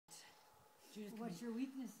Judith, What's your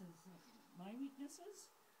weaknesses? my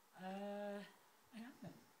weaknesses? I have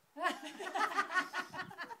none.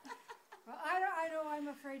 Well, I know I'm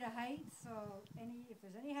afraid of heights, so if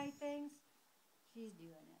there's any height things, she's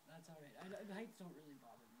doing it. That's all right. The heights don't really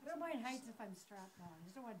bother me. I don't so mind much, heights so. if I'm strapped on. I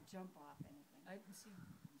just don't want to jump off anything. I see.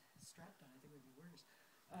 Strapped on, I think would be worse.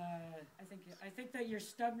 I think that your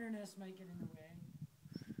stubbornness might get in the way.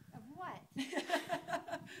 Of what?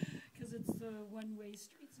 Because it's the one-way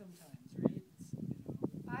street sometimes, right? It's,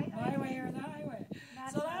 my way or the highway.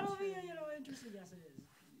 That's So not that'll be, true. Interesting. Yes, it is.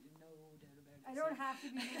 No doubt about it. I don't have to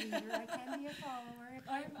be the leader. I can be a follower.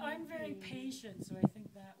 I'm very patient, so I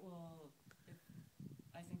think that'll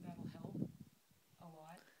help a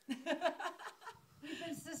lot. We've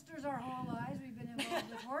been sisters our whole lives. We've been involved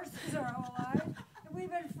with horses our whole lives. And we've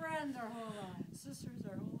been friends our whole lives. Sisters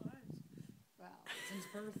our whole lives. Well, Since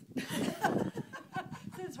birth.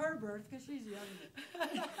 since her birth, because she's younger.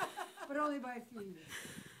 But only by a few years.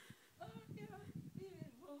 Well,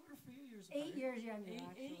 we're a few years apart. 8 years younger,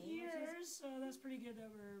 actually. 8 years, so that's pretty good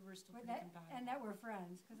that we're still pretty compatible. And that we're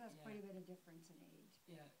friends, because that's Yeah. quite a bit of difference in age.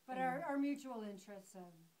 Yeah. But our mutual interests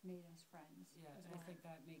have made us friends. Yeah, as I well. think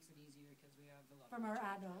that makes it easier because we have a lot From of our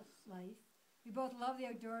mutual adult interests. life. We both love the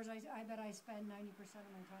outdoors. I bet I spend 90%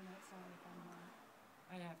 of my time outside if I'm home.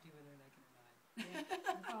 I have to whether I like it or not. Yeah,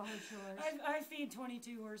 with all her chores. I feed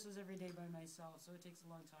 22 horses every day by myself, so it takes a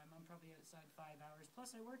long time. I'm probably outside 5 hours.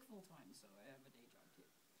 Plus, I work full time, so I have a day job too.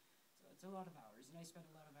 So it's a lot of hours, and I spend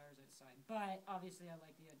a lot of hours outside. But obviously, I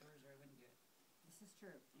like the outdoors, or I wouldn't do it. This is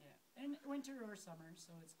true. Yeah, and winter or summer,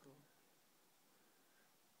 so it's cool.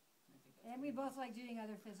 I think that's And we really both like doing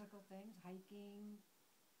other physical things, hiking,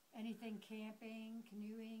 anything camping,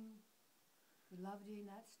 canoeing. We love doing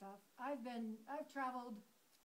that stuff. I've traveled